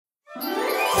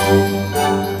Hey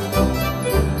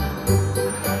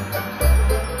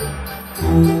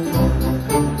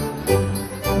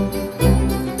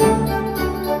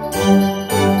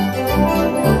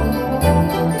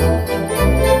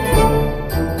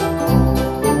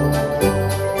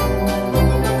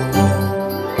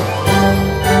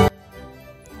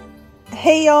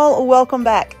y'all, welcome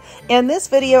back. In this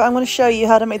video, I'm going to show you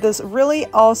how to make this really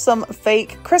awesome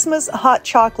fake Christmas hot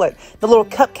chocolate. The little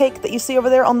cupcake that you see over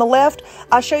there on the left,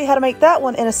 I'll show you how to make that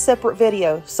one in a separate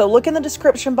video. So look in the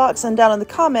description box and down in the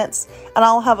comments, and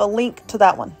I'll have a link to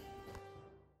that one.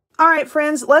 All right,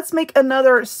 friends, let's make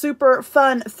another super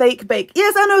fun fake bake.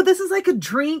 Yes, I know this is like a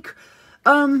drink,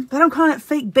 but I'm calling it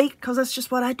fake bake because that's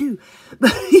just what I do.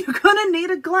 But you're gonna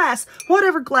need a glass,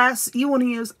 whatever glass you want to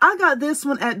use. I got this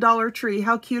one at Dollar Tree.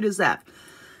 How cute is that?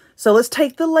 So let's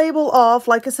take the label off.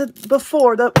 Like I said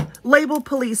before, the label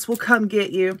police will come get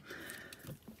you.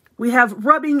 We have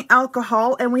rubbing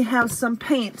alcohol and we have some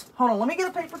paint. Hold on, let me get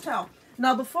a paper towel.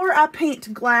 Now, before I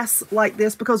paint glass like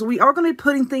this, because we are going to be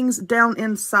putting things down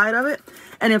inside of it,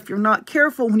 and if you're not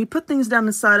careful, when you put things down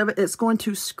inside of it, it's going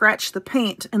to scratch the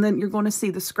paint, and then you're going to see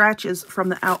the scratches from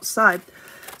the outside.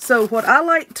 So what I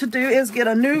like to do is get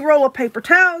a new roll of paper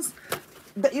towels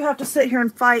that you have to sit here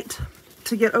and fight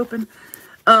to get open,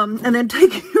 and then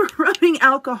take your rubbing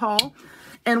alcohol,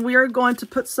 and we are going to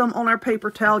put some on our paper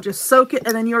towel, just soak it,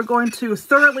 and then you're going to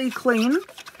thoroughly clean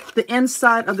the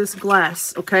inside of this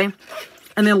glass, okay?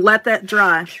 And then let that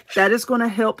dry. That is going to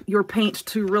help your paint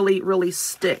to really, really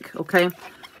stick, okay?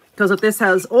 Because if this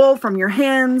has oil from your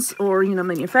hands or, you know,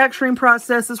 manufacturing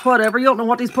processes, whatever, you don't know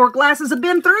what these poor glasses have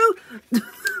been through,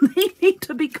 they need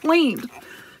to be cleaned,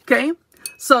 okay?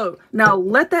 So now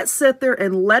let that sit there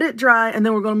and let it dry, and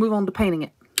then we're going to move on to painting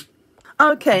it.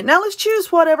 Okay, now let's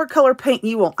choose whatever color paint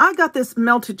you want. I got this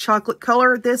melted chocolate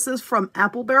color. This is from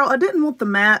Apple Barrel. I didn't want the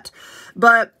matte,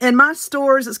 but in my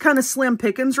stores, it's kind of slim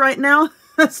pickings right now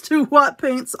as to what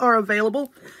paints are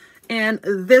available. And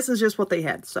this is just what they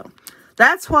had. So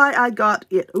that's why I got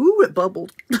it. Ooh, it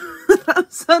bubbled.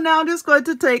 So now I'm just going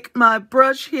to take my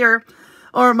brush here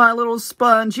or my little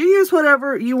sponge. You use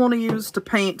whatever you want to use to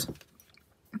paint.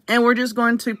 And we're just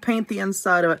going to paint the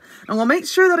inside of it. And we'll make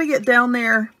sure that I get down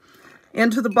there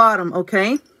into the bottom,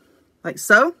 okay, like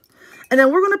so. And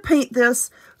then we're going to paint this.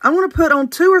 I'm going to put on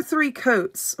 2 or 3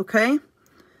 coats, okay.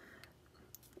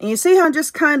 And you see how I'm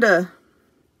just kind of,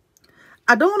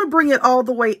 I don't want to bring it all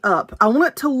the way up. I want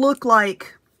it to look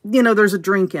like, you know, there's a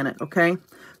drink in it, okay.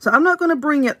 So I'm not going to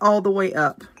bring it all the way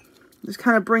up. Just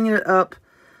kind of bringing it up.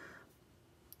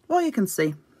 Well, you can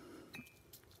see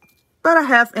about a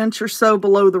 ½ inch or so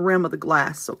below the rim of the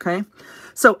glass, okay.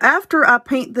 So after I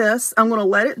paint this, I'm going to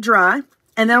let it dry,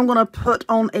 and then I'm going to put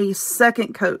on a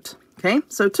second coat, okay?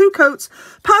 So 2 coats,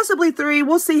 possibly 3.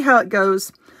 We'll see how it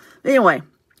goes. Anyway,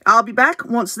 I'll be back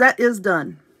once that is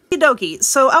done. Okie dokie,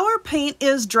 so our paint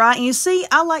is dry, and you see,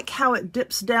 I like how it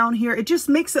dips down here. It just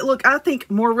makes it look, I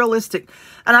think, more realistic.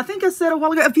 And I think I said a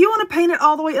while ago, if you want to paint it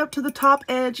all the way up to the top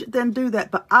edge, then do that.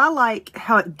 But I like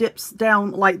how it dips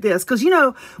down like this. Because, you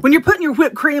know, when you're putting your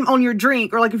whipped cream on your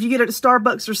drink, or like if you get it at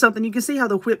Starbucks or something, you can see how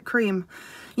the whipped cream,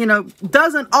 you know,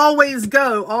 doesn't always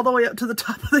go all the way up to the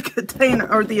top of the container,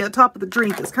 or the top of the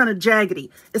drink. It's kind of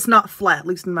jaggedy. It's not flat, at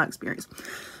least in my experience.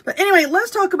 But anyway,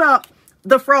 let's talk about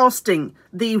the frosting,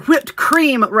 the whipped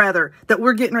cream rather, that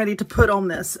we're getting ready to put on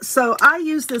this. So I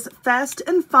use this Fast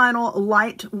and Final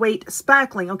lightweight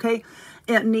spackling, okay?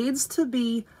 It needs to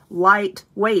be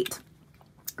lightweight.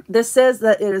 This says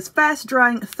that it is fast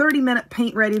drying, 30-minute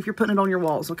paint ready if you're putting it on your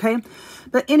walls, okay?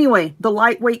 But anyway, the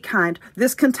lightweight kind.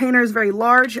 This container is very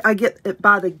large. I get it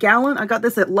by the gallon. I got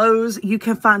this at Lowe's. You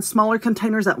can find smaller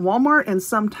containers at Walmart, and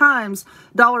sometimes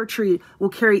Dollar Tree will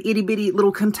carry itty-bitty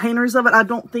little containers of it. I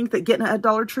don't think that getting it at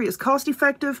Dollar Tree is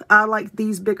cost-effective. I like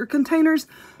these bigger containers.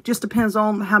 Just depends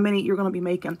on how many you're going to be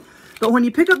making. But when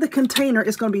you pick up the container,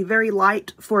 it's going to be very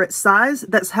light for its size.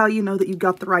 That's how you know that you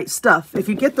got the right stuff. If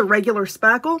you get the regular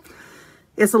spackle,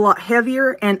 it's a lot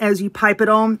heavier, and as you pipe it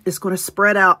on, it's going to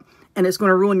spread out, and it's going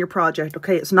to ruin your project,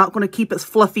 okay? It's not going to keep its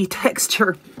fluffy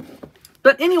texture.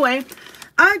 But anyway,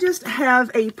 I just have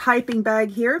a piping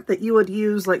bag here that you would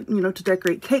use, like, you know, to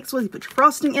decorate cakes with. You put your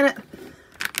frosting in it.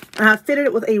 And I fitted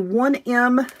it with a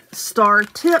 1M star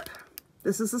tip.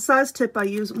 This is the size tip I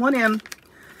use, 1M.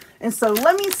 And so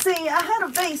let me see, I had a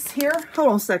vase here. Hold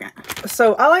on a second.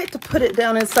 So I like to put it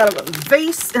down inside of a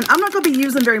vase, and I'm not going to be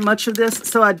using very much of this,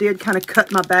 so I did kind of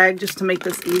cut my bag just to make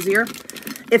this easier.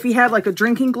 If you have like a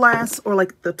drinking glass or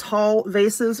like the tall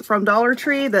vases from Dollar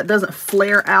Tree that doesn't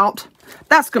flare out,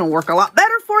 that's going to work a lot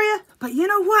better for you. But you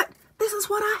know what? This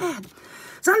is what I had.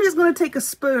 So I'm just going to take a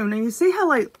spoon, and you see how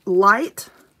like light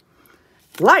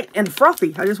light and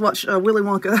frothy. I just watched Willy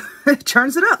Wonka. It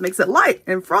churns it up, makes it light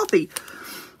and frothy.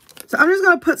 So I'm just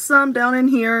going to put some down in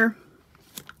here.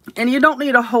 And you don't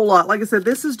need a whole lot. Like I said,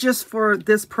 this is just for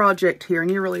this project here, and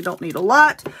you really don't need a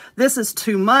lot. This is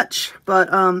too much,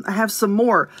 but I have some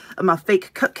more of my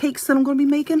fake cupcakes that I'm going to be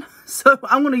making. So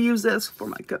I'm going to use this for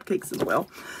my cupcakes as well.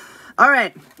 All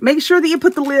right, make sure that you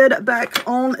put the lid back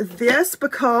on this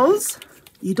because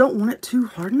you don't want it to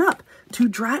harden up, to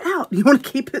dry out. You want to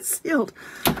keep it sealed.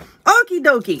 Okie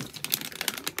dokie.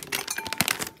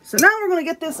 So now we're going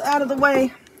to get this out of the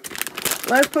way.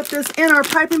 Let's put this in our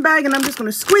piping bag, and I'm just going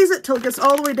to squeeze it till it gets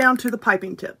all the way down to the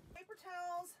piping tip. Paper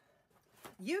towels.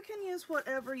 You can use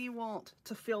whatever you want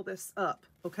to fill this up,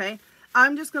 okay?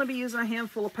 I'm just going to be using a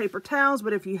handful of paper towels,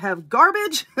 but if you have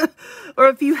garbage or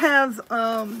if you have,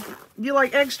 you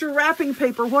like extra wrapping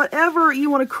paper, whatever you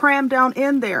want to cram down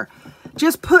in there,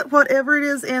 just put whatever it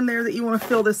is in there that you want to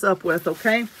fill this up with,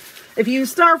 okay? If you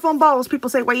use styrofoam bottles, people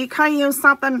say, well, you can't use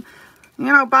something, you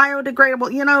know,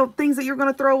 biodegradable, you know, things that you're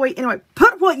going to throw away. Anyway,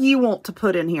 put what you want to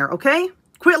put in here, okay?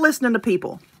 Quit listening to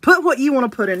people. Put what you want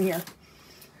to put in here.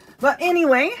 But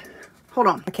anyway, hold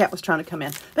on. My cat was trying to come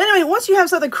in. But anyway, once you have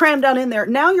something crammed down in there,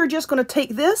 now you're just going to take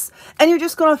this and you're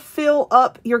just going to fill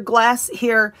up your glass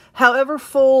here however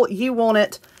full you want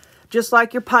it, just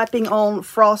like you're piping on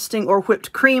frosting or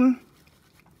whipped cream.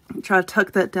 Try to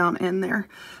tuck that down in there.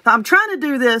 Now, I'm trying to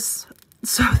do this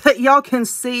so that y'all can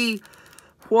see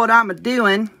what I'm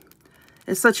doing.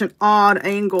 It's such an odd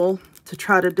angle to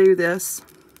try to do this.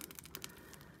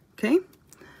 Okay.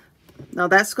 Now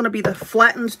that's going to be the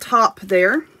flattened top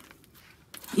there.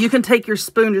 You can take your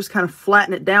spoon, just kind of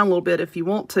flatten it down a little bit if you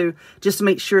want to, just to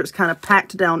make sure it's kind of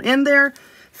packed down in there,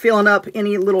 filling up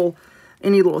any little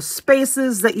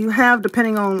spaces that you have,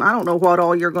 depending on, I don't know what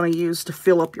all you're going to use to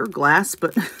fill up your glass,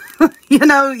 but you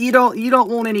know, you don't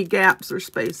want any gaps or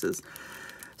spaces.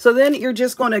 So then you're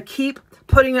just going to keep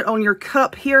putting it on your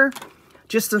cup here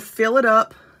just to fill it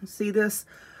up. See this?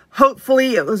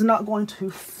 Hopefully it was not going to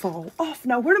fall off.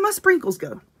 Now, where do my sprinkles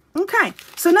go? Okay,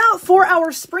 so now for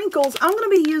our sprinkles, I'm going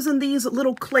to be using these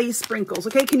little clay sprinkles.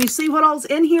 Okay, can you see what all's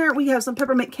in here? We have some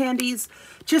peppermint candies,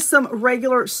 just some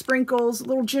regular sprinkles,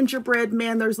 little gingerbread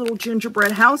men. There's little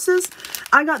gingerbread houses.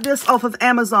 I got this off of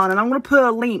Amazon, and I'm going to put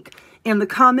a link in the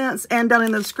comments and down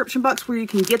in the description box where you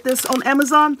can get this on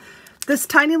Amazon. This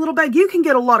tiny little bag, you can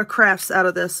get a lot of crafts out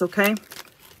of this, okay?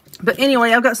 But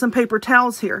anyway, I've got some paper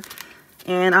towels here,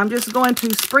 and I'm just going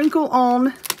to sprinkle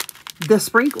on the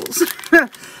sprinkles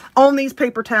on these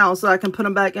paper towels so I can put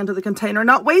them back into the container,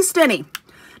 not waste any.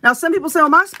 Now, some people say, well,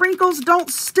 my sprinkles don't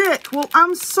stick. Well,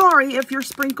 I'm sorry if your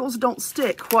sprinkles don't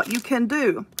stick. What you can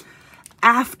do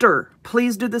after,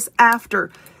 please do this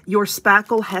after your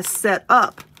spackle has set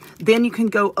up. Then you can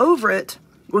go over it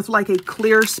with like a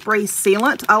clear spray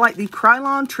sealant. I like the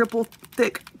Krylon Triple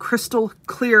Thick Crystal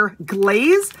Clear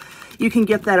Glaze. You can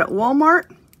get that at Walmart.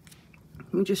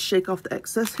 Let me just shake off the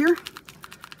excess here.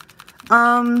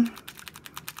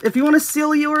 If you want to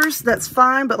seal yours, that's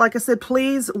fine. But like I said,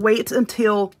 please wait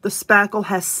until the spackle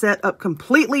has set up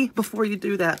completely before you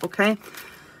do that, okay?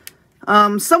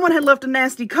 Someone had left a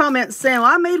nasty comment saying,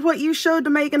 well, I made what you showed to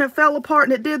make and it fell apart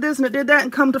and it did this and it did that,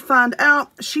 and come to find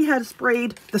out she had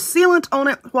sprayed the sealant on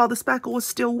it while the spackle was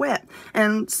still wet.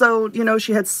 And so, you know,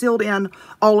 she had sealed in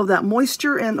all of that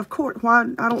moisture. And of course,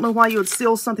 I don't know why you would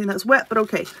seal something that's wet, but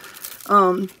okay.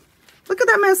 Look at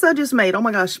that mess I just made. Oh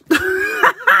my gosh.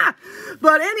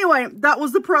 But anyway, that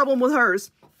was the problem with hers.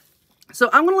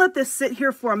 So I'm going to let this sit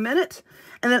here for a minute.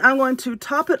 And then I'm going to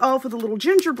top it off with a little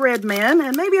gingerbread man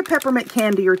and maybe a peppermint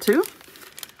candy or two.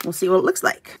 We'll see what it looks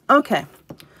like. Okay.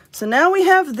 So now we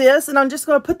have this, and I'm just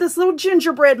going to put this little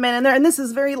gingerbread man in there. And this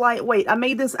is very lightweight. I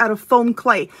made this out of foam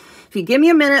clay. If you give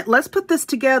me a minute, let's put this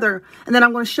together. And then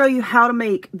I'm going to show you how to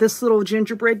make this little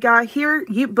gingerbread guy here.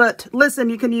 But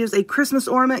listen, you can use a Christmas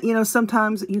ornament. You know,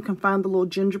 sometimes you can find the little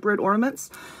gingerbread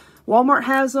ornaments. Walmart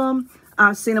has them.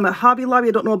 I've seen them at Hobby Lobby.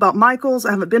 I don't know about Michael's.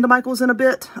 I haven't been to Michael's in a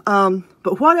bit.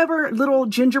 But whatever little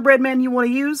gingerbread man you want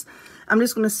to use, I'm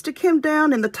just going to stick him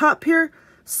down in the top here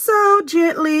so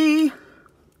gently.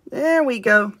 There we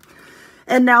go.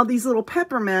 And now these little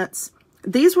peppermints,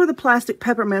 these were the plastic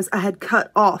peppermints I had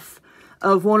cut off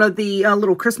of one of the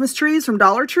little Christmas trees from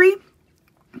Dollar Tree.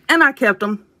 And I kept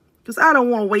them because I don't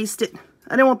want to waste it.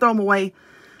 I didn't want to throw them away.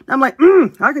 And I'm like,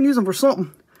 I can use them for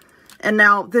something. And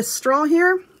now this straw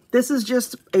here, this is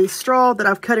just a straw that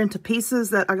I've cut into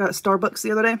pieces that I got at Starbucks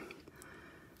the other day.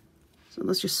 So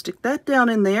let's just stick that down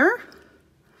in there.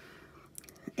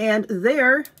 And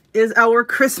there is our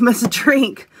Christmas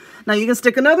drink. Now you can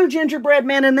stick another gingerbread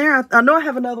man in there. I know I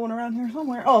have another one around here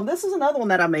somewhere. Oh, this is another one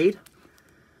that I made.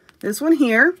 This one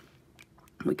here.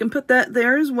 We can put that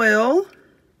there as well.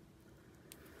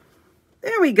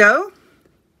 There we go.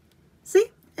 See?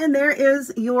 And there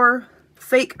is your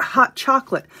fake hot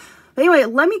chocolate. Anyway,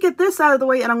 let me get this out of the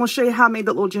way and I'm going to show you how I made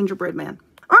that little gingerbread man.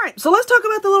 All right, so let's talk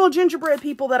about the little gingerbread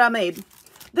people that I made.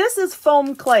 This is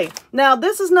foam clay. Now,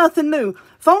 this is nothing new.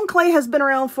 Foam clay has been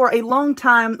around for a long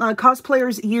time.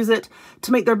 Cosplayers use it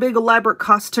to make their big elaborate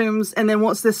costumes. And then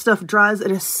once this stuff dries, it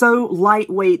is so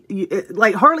lightweight. It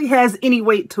like hardly has any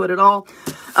weight to it at all.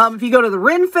 If you go to the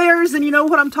Ren fairs, and you know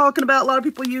what I'm talking about, a lot of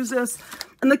people use this.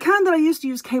 And the kind that I used to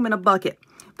use came in a bucket.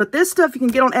 But this stuff you can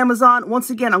get on Amazon. Once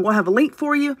again, I'm going to have a link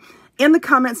for you in the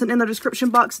comments and in the description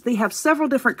box. They have several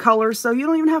different colors, so you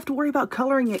don't even have to worry about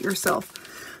coloring it yourself.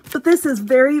 But this is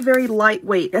very, very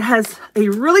lightweight. It has a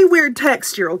really weird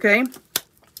texture, okay?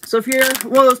 So if you're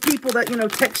one of those people that, you know,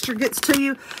 texture gets to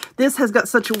you, this has got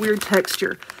such a weird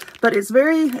texture. But it's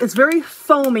very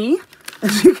foamy.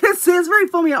 As you can see, it's very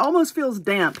foamy. It almost feels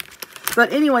damp.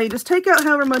 But anyway, just take out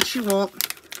however much you want.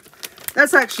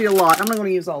 That's actually a lot. I'm not going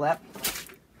to use all that.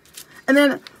 And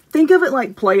then think of it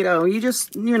like Play-Doh. You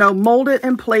just, you know, mold it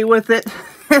and play with it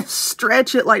and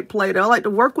stretch it like Play-Doh. I like to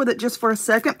work with it just for a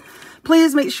second.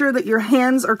 Please make sure that your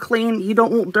hands are clean. You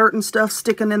don't want dirt and stuff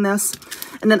sticking in this.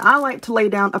 And then I like to lay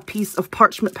down a piece of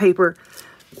parchment paper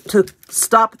to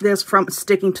stop this from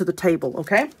sticking to the table,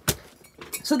 okay?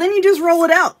 So then you just roll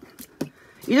it out.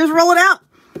 You just roll it out.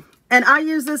 And I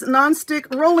use this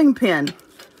non-stick rolling pin.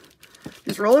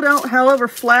 Just roll it out however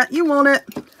flat you want it.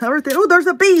 However thin. Oh, there's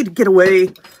a bead. Get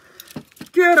away.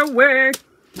 Get away.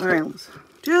 All right, let's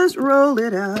just roll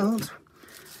it out.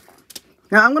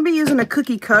 Now I'm going to be using a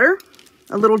cookie cutter.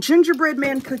 A little gingerbread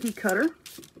man cookie cutter.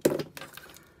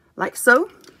 Like so.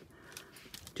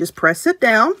 Just press it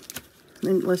down.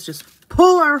 And let's just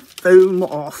pull our foam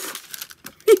off.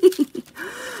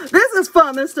 This is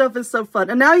fun. This stuff is so fun.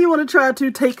 And now you want to try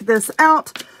to take this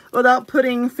out without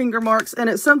putting finger marks in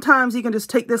it. Sometimes you can just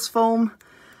take this foam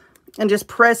and just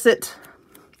press it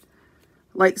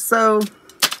like so.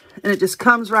 And it just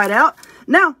comes right out.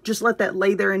 Now, just let that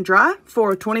lay there and dry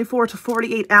for 24 to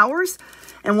 48 hours.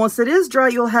 And once it is dry,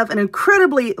 you'll have an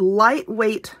incredibly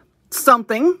lightweight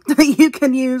something that you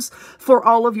can use for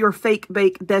all of your fake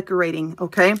bake decorating,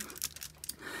 okay?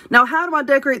 Now, how do I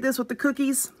decorate this with the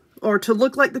cookies? Or to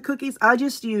look like the cookies? I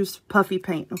just used puffy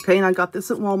paint, okay? And I got this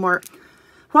at Walmart.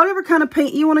 Whatever kind of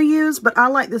paint you want to use, but I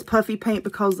like this puffy paint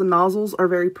because the nozzles are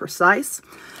very precise.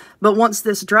 But once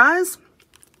this dries,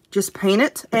 just paint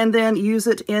it and then use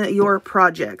it in your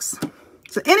projects.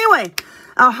 So anyway,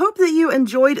 I hope that you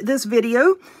enjoyed this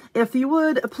video. If you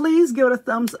would, please give it a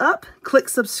thumbs up, click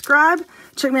subscribe,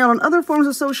 check me out on other forms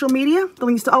of social media, the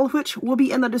links to all of which will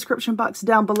be in the description box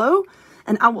down below,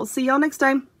 and I will see y'all next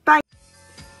time.